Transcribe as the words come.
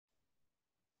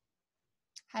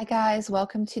Hi guys,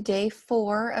 welcome to day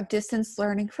 4 of distance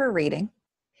learning for reading.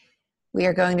 We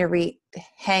are going to read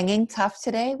Hanging Tough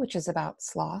today, which is about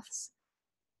sloths.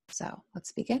 So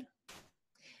let's begin.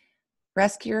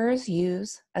 Rescuers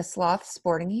use a sloth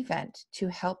sporting event to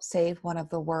help save one of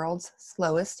the world's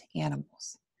slowest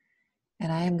animals.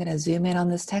 And I am going to zoom in on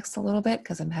this text a little bit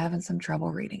because I'm having some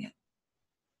trouble reading it.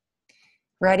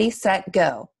 Ready, set,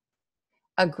 go.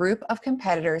 A group of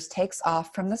competitors takes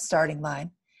off from the starting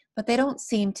line, but they don't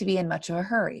seem to be in much of a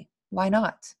hurry. Why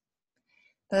not?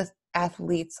 The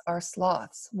athletes are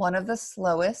sloths, one of the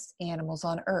slowest animals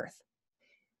on Earth.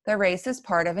 The race is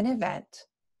part of an event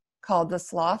called the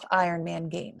Sloth Ironman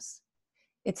Games.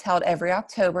 It's held every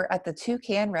October at the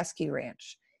Toucan Rescue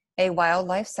Ranch, a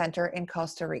wildlife center in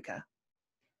Costa Rica.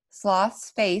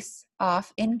 Sloths face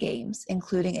off in games,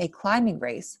 including a climbing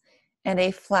race and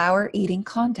a flower eating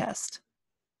contest.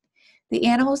 The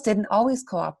animals don't always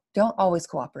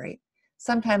cooperate.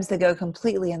 Sometimes they go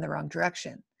completely in the wrong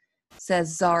direction,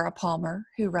 says Zara Palmer,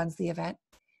 who runs the event.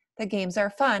 The games are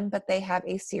fun, but they have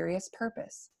a serious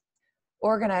purpose.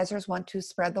 Organizers want to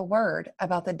spread the word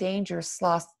about the dangers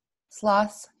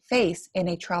sloths face in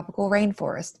a tropical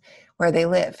rainforest where they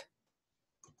live.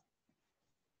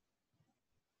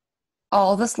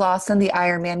 All the sloths in the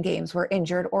Ironman Games were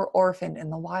injured or orphaned in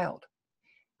the wild.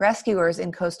 Rescuers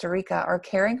in Costa Rica are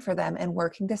caring for them and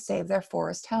working to save their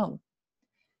forest home.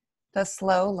 The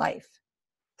slow life.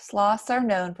 Sloths are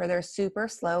known for their super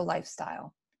slow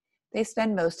lifestyle. They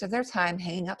spend most of their time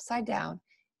hanging upside down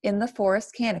in the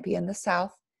forest canopy in the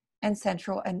South and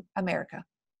Central America.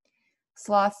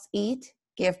 Sloths eat,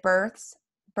 give birth,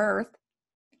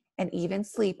 and even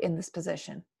sleep in this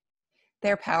position.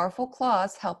 Their powerful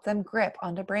claws help them grip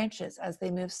onto branches as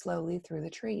they move slowly through the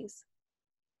trees.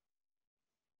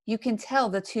 You can tell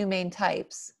the two main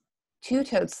types,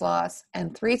 two-toed sloths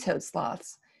and three-toed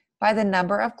sloths, by the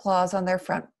number of claws on their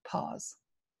front paws.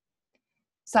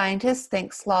 Scientists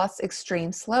think sloths'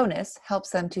 extreme slowness helps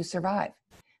them to survive.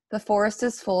 The forest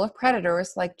is full of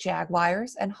predators like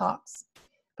jaguars and hawks,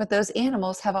 but those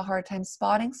animals have a hard time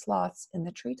spotting sloths in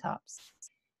the treetops.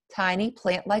 Tiny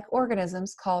plant-like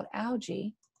organisms called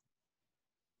algae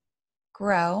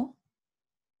grow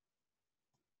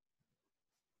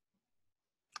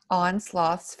on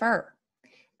sloths' fur.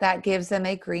 That gives them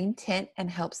a green tint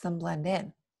and helps them blend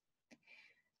in.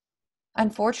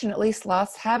 Unfortunately,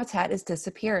 sloths' habitat is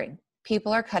disappearing.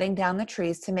 People are cutting down the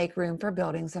trees to make room for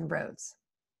buildings and roads.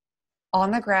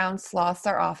 On the ground, sloths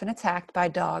are often attacked by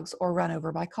dogs or run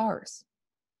over by cars.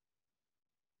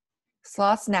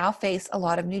 Sloths now face a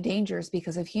lot of new dangers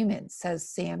because of humans, says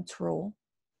Sam Trull.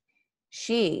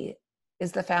 She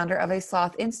is the founder of a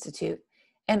Sloth Institute,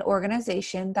 an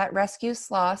organization that rescues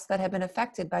sloths that have been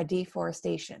affected by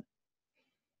deforestation.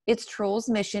 It's Trull's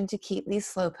mission to keep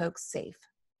these slowpokes safe.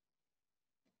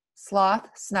 Sloth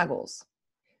snuggles.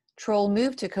 Trull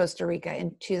moved to Costa Rica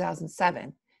in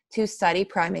 2007 to study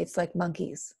primates like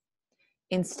monkeys.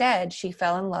 Instead, she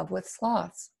fell in love with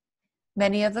sloths.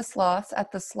 Many of the sloths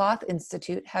at the Sloth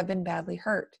Institute have been badly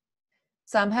hurt.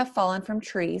 Some have fallen from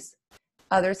trees.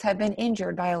 Others have been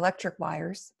injured by electric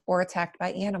wires or attacked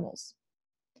by animals.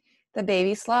 The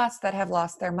baby sloths that have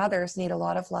lost their mothers need a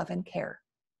lot of love and care.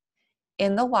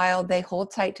 In the wild, they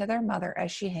hold tight to their mother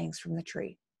as she hangs from the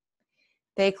tree.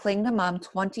 They cling to mom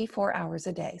 24 hours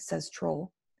a day, says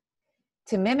Trull.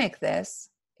 To mimic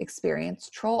this experience,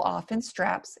 Trull often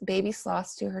straps baby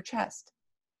sloths to her chest.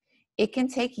 It can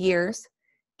take years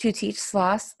to teach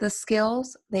sloths the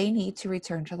skills they need to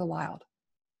return to the wild.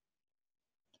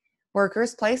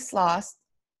 Workers place sloths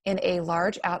in a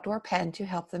large outdoor pen to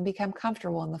help them become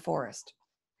comfortable in the forest.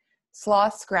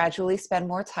 Sloths gradually spend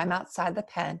more time outside the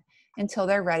pen until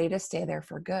they're ready to stay there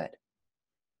for good.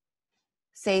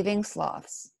 Saving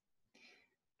sloths.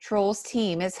 Trull's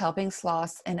team is helping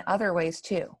sloths in other ways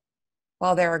too.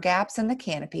 While there are gaps in the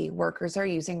canopy, workers are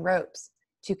using ropes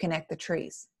to connect the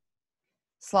trees.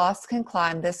 Sloths can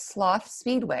climb this sloth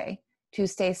speedway to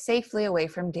stay safely away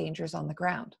from dangers on the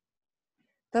ground.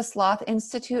 The Sloth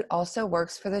Institute also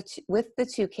works with the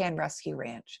Toucan Rescue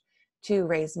Ranch to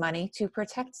raise money to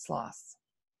protect sloths.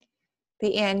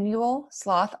 The annual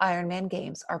Sloth Ironman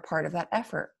Games are part of that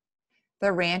effort.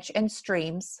 The ranch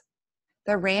streams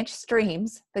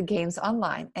the games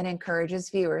online and encourages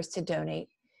viewers to donate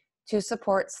to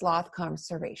support sloth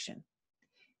conservation.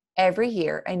 Every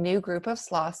year, a new group of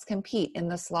sloths compete in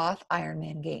the Sloth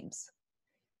Ironman Games.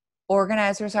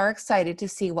 Organizers are excited to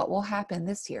see what will happen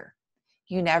this year.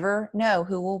 You never know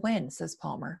who will win, says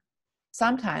Palmer.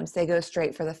 Sometimes they go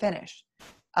straight for the finish.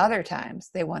 Other times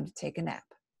they want to take a nap.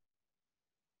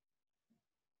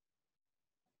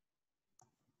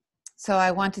 So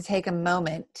I want to take a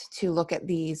moment to look at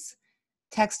these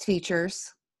text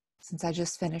features since I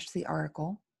just finished the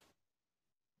article.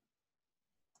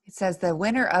 It says the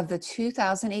winner of the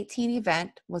 2018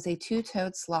 event was a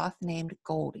two-toed sloth named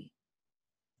Goldie.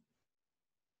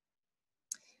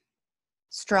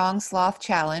 Strong Sloth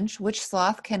Challenge. Which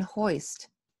sloth can hoist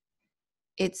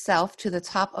itself to the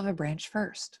top of a branch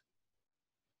first?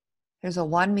 There's a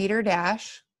 1-meter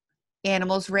dash.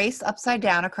 Animals race upside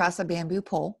down across a bamboo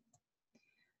pole.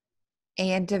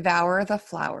 And devour the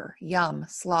flower. Yum.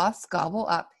 Sloths gobble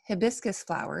up hibiscus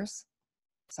flowers.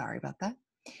 Sorry about that.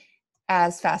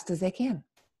 As fast as they can.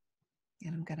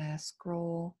 And I'm going to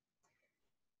scroll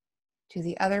to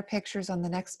the other pictures on the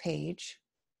next page.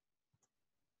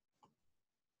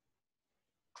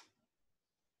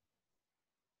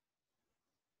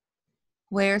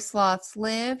 Where sloths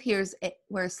live, here's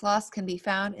where sloths can be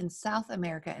found in South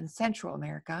America and Central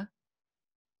America.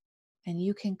 And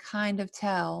you can kind of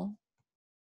tell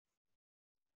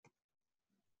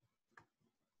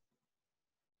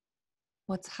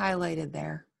what's highlighted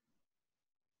there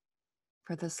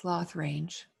for the sloth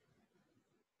range.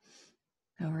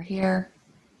 Over here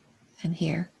and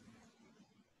here.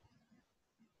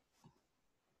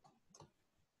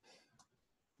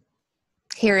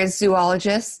 Here is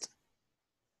zoologist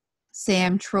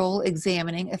Sam Troll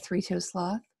examining a three-toed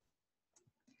sloth.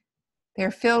 They're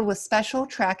filled with special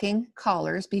tracking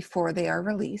collars before they are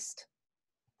released.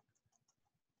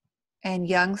 And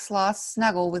young sloths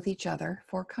snuggle with each other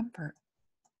for comfort.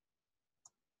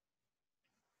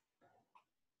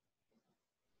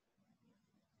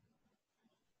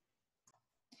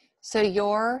 So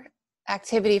your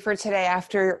activity for today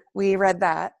after we read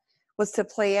that was to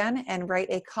plan and write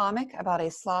a comic about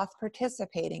a sloth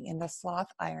participating in the Sloth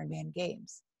Ironman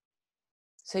Games.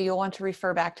 So you'll want to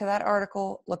refer back to that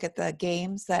article, look at the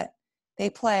games that they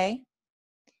play,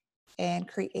 and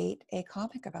create a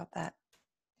comic about that.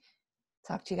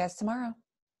 Talk to you guys tomorrow.